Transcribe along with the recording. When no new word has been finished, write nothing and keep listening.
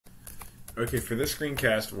Okay, for this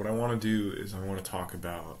screencast, what I want to do is I want to talk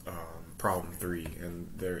about problem 3, and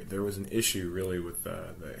there was an issue really with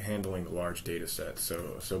the handling the large data set.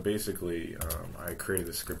 So basically, I created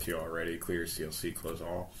the script here already: clear CLC, close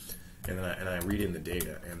all, and then I read in the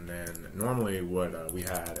data, and then normally what we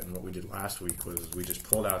had and what we did last week was we just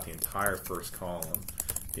pulled out the entire first column,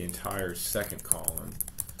 the entire second column,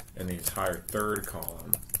 and the entire third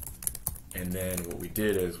column. And then what we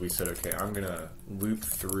did is we said, okay, I'm going to loop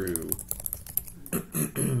through.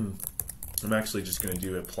 I'm actually just going to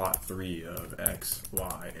do a plot 3 of X,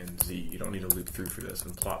 Y, and Z. You don't need to loop through for this,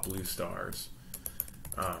 and plot blue stars.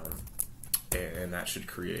 And that should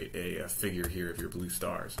create a figure here of your blue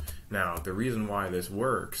stars. Now, the reason why this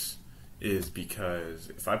works is because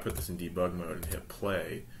if I put this in debug mode and hit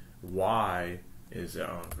play, Y is,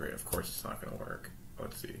 oh great, of course it's not going to work.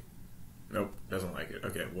 Let's see. Nope, doesn't like it.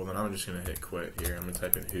 Okay, well then I'm just going to hit quit here. I'm going to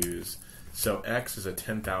type in whose. So X is a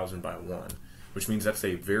 10,000 by 1, which means that's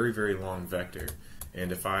a very, very long vector.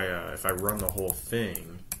 And if I run the whole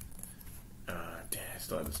thing, damn, I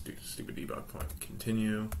still have this stupid debug point.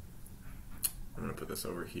 Continue. I'm going to put this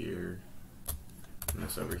over here, and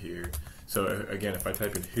this over here. So again, if I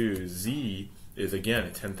type in whose, Z is again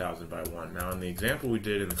a 10,000 by 1. Now in the example we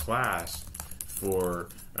did in the class for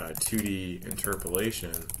 2D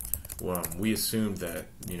interpolation, we assumed that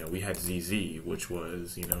we had ZZ, which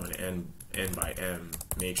was an n by m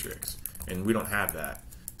matrix, and we don't have that.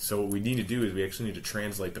 So what we need to do is we actually need to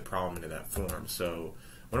translate the problem into that form. So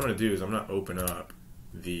what I'm going to do is I'm going to open up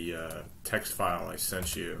the text file I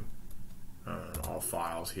sent you, all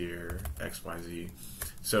files here, X, Y, Z.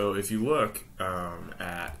 So if you look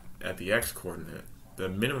at the x coordinate, the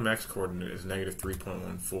minimum x coordinate is negative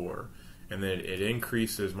 3.14, and then it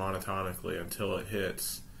increases monotonically until it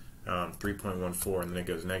hits 3.14, and then it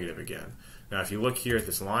goes negative again. Now if you look here at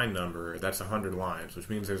this line number, that's 100 lines, which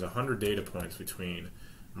means there's 100 data points between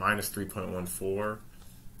minus 3.14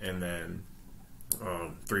 and then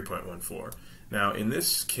 3.14. Now in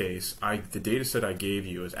this case, the data set I gave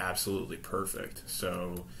you is absolutely perfect.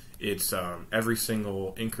 So it's every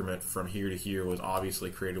single increment from here to here was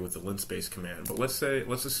obviously created with the linspace command. But let's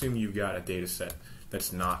assume you got a data set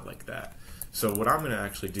that's not like that. So what I'm going to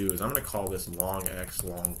actually do is I'm going to call this long X,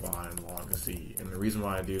 long Y, and long Z. And the reason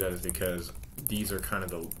why I do that is because these are kind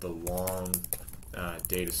of the long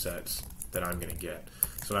data sets that I'm going to get.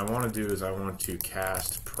 So what I want to do is I want to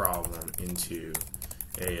cast problem into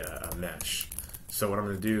a mesh. So what I'm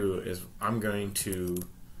going to do is I'm going to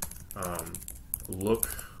look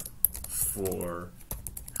for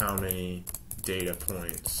how many data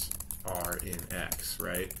points are in X,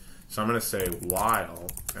 right? So I'm going to say while,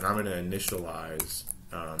 and I'm going to initialize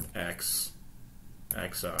X,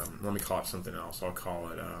 let me call it something else. I'll call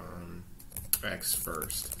it X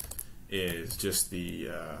first, is just the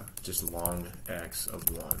just long X of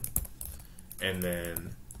 1. And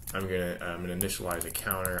then I'm going to initialize a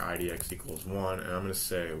counter, idx equals 1, and I'm going to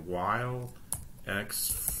say while X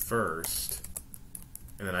first,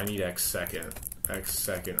 and then I need X second.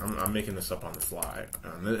 I'm making this up on the fly,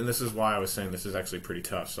 and this is why I was saying this is actually pretty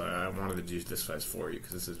tough. So I wanted to do this size for you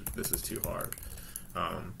because this is too hard.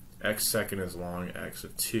 X second is long X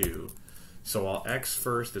of 2. So while X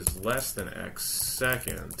first is less than X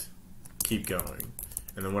second, keep going.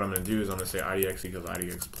 And then what I'm going to do is I'm going to say idx equals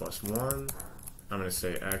idx plus 1. I'm going to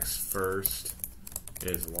say X first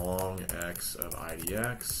is long X of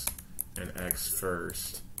idx, and X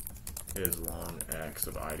first is long X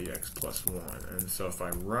of idx plus 1. And so if I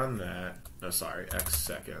run that, X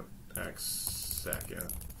second,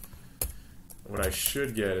 what I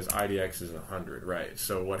should get is idx is 100, right?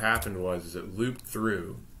 So what happened was is it looped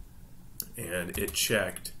through, and it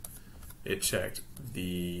checked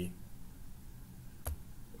this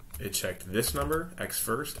number, X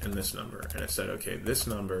first, and this number, and it said, okay, this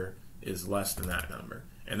number is less than that number.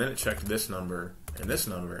 And then it checked this number and this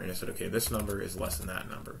number, and it said, okay, this number is less than that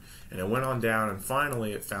number. And it went on down, and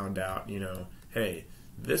finally it found out, hey,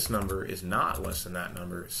 this number is not less than that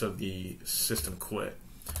number, so the system quit.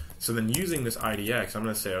 So then using this IDX, I'm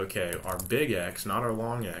going to say, okay, our big X, not our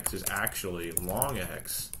long X, is actually long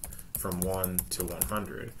X from 1 to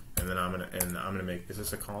 100. And then I'm going to make, is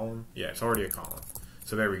this a column? Yeah, it's already a column.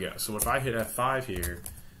 So there we go. So if I hit F5 here,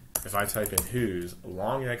 if I type in whose,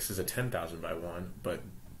 long X is a 10,000 by 1, but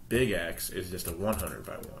big X is just a 100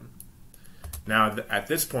 by 1. Now at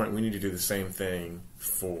this point we need to do the same thing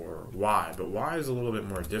for Y, but Y is a little bit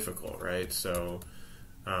more difficult, right? So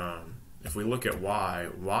if we look at Y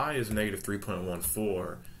is negative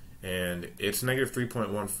 3.14, and it's negative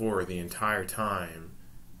 3.14 the entire time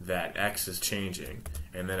that X is changing,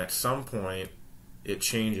 and then at some point it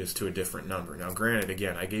changes to a different number. Now granted,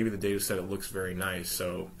 again, I gave you the data set, it looks very nice,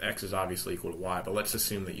 so x is obviously equal to y, but let's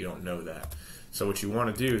assume that you don't know that. So what you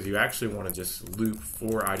want to do is you actually want to just loop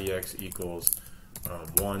for idx equals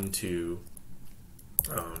 1 to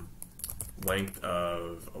length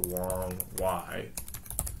of long y,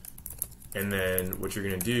 and then what you're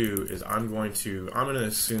going to do is I'm going to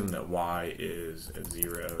assume that y is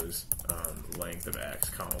 0's length of x,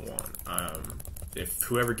 comma 1. If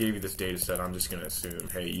whoever gave you this data set, I'm just going to assume,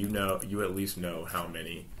 hey, you at least know how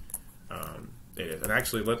many it is. And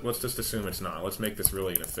actually, let's just assume it's not. Let's make this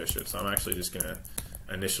really inefficient. So I'm actually just going to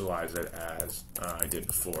initialize it as I did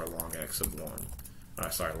before, long x of 1.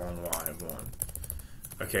 Long y of 1.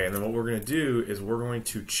 Okay, and then what we're going to do is we're going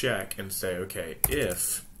to check and say, okay,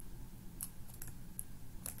 if,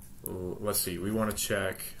 let's see, we want to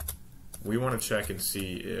check and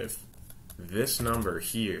see if this number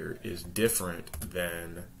here is different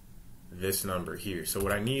than this number here. So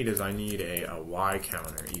what I need is I need a y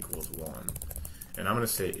counter equals 1. And I'm going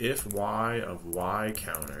to say if y of y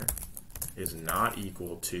counter is not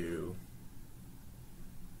equal to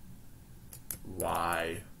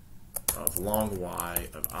y of long y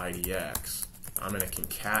of idx, I'm going to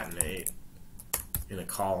concatenate in a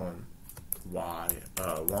column y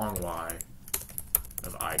long y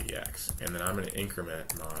of idx, and then I'm going to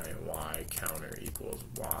increment my y counter equals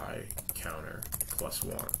y counter plus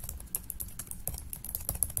 1.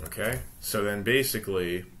 Okay, so then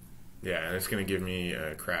basically, yeah, and it's going to give me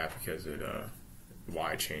crap because it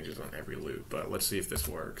y changes on every loop, but let's see if this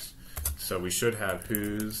works. So we should have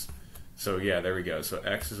whose, so yeah, there we go. So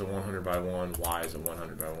x is a 100 by 1, y is a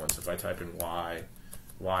 100 by 1. So if I type in y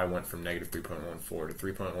went from negative 3.14 to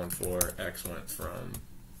 3.14, x went from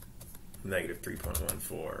negative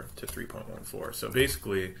 3.14 to 3.14. So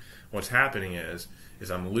basically what's happening is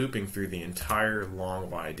I'm looping through the entire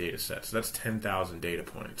long y data set. So that's 10,000 data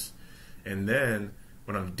points. And then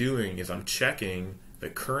what I'm doing is I'm checking the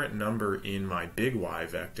current number in my big Y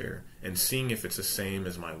vector and seeing if it's the same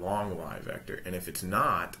as my long Y vector. And if it's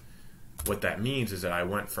not, what that means is that I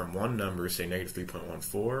went from one number, say negative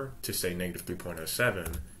 3.14, to say negative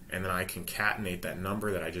 3.07, and then I concatenate that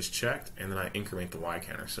number that I just checked, and then I increment the Y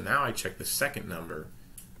counter. So now I check the second number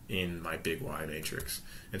in my big Y matrix.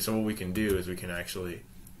 And so what we can do is we can actually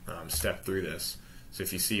step through this. So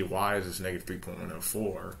if you see Y is this negative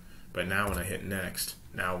 3.104, but now when I hit next,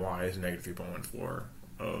 now Y is negative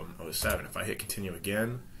 3.1407. If I hit continue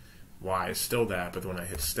again, Y is still that, but when I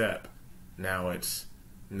hit step, now it's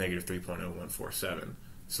negative 3.0147.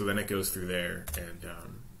 So then it goes through there,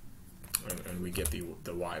 and we get the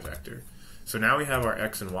Y vector. So now we have our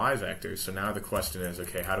X and Y vectors. So now the question is,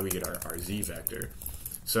 okay, how do we get our Z vector?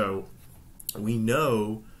 So we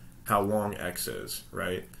know how long X is,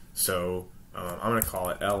 right? So I'm going to call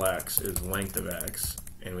it Lx is length of X,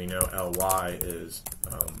 and we know Ly is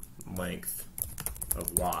length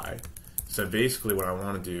of Y. So basically what I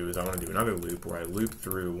want to do is I want to do another loop where I loop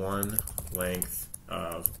through one length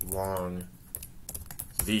of long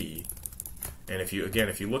Z. And if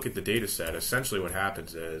you look at the data set, essentially what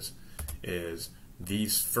happens is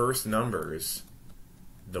these first numbers,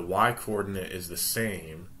 the Y coordinate is the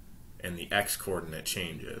same and the X coordinate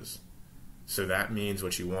changes. So that means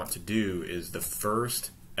what you want to do is the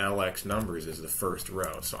first Lx numbers is the first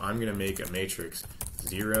row. So I'm going to make a matrix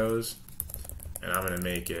zeros, and I'm going to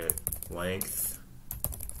make it length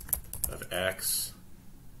of X,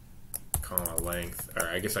 comma length, or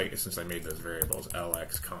I guess since I made those variables,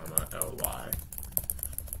 Lx, comma Ly.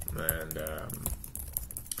 And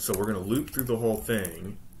so we're going to loop through the whole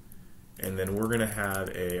thing, and then we're going to have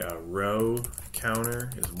a row counter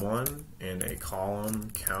is 1 and a column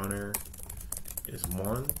counter is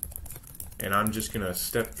 1. And I'm just going to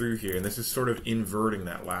step through here, and this is sort of inverting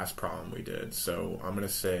that last problem we did. So I'm going to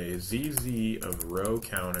say ZZ of row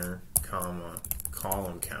counter, comma,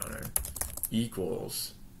 column counter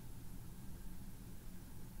equals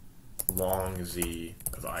long Z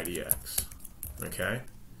of IDX. Okay?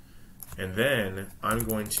 And then I'm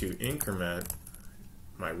going to increment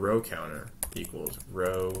my row counter equals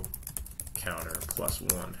row counter plus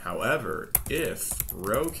 1. However, if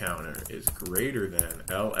row counter is greater than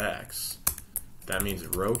Lx, that means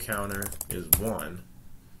row counter is 1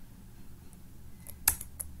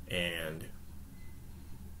 and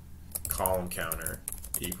column counter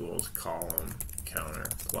equals column counter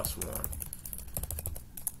plus 1.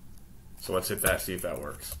 So let's hit that, see if that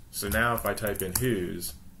works. So now if I type in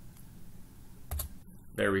whose,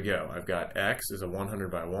 there we go. I've got X is a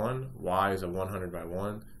 100 by 1, Y is a 100 by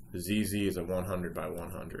 1, ZZ is a 100 by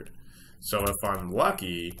 100. So if I'm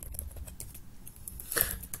lucky,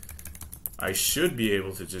 I should be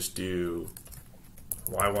able to just do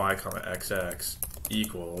yy comma xx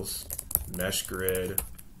equals mesh grid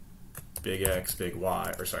big X big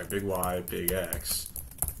Y, or sorry, big Y big X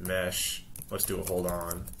mesh, let's do a hold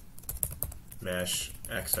on, mesh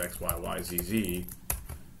xx yy zz,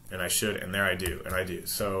 and I should, and there I do, and I do.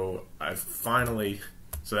 So I finally,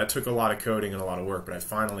 so that took a lot of coding and a lot of work, but I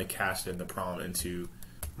finally casted the problem into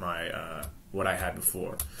my what I had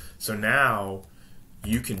before. So now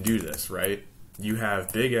you can do this, right? You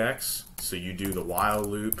have big X, so you do the while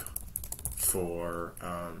loop for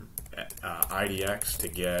idx to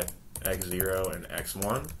get x0 and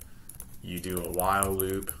x1. You do a while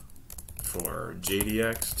loop for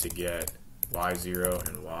jdx to get y0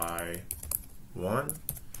 and y1.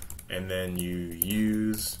 And then you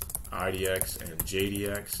use idx and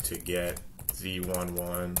jdx to get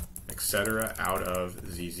z11, etc. out of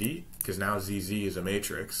zz, because now zz is a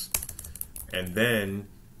matrix. And then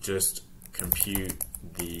just compute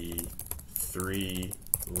the 3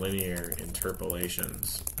 linear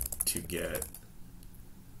interpolations to get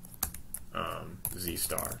z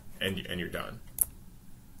star, and you're done.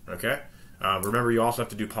 Okay. Remember, you also have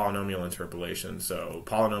to do polynomial interpolation. So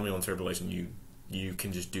polynomial interpolation, you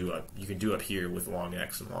can just do up here with long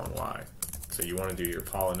x and long y. So you want to do your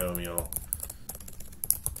polynomial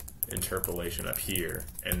interpolation up here,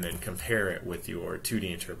 and then compare it with your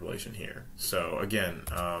 2D interpolation here. So again,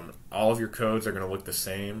 all of your codes are going to look the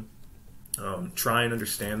same. Try and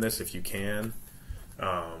understand this if you can.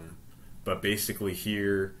 But basically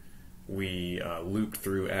here we looped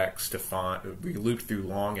through x to find, we looped through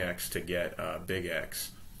long x to get big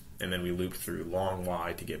X, and then we looped through long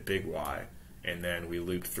y to get big Y, and then we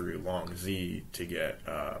looped through long z to get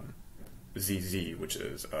zz, which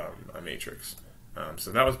is a matrix.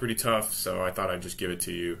 So that was pretty tough, so I thought I'd just give it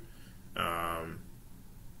to you. And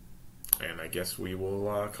I guess we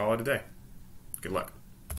will call it a day. Good luck.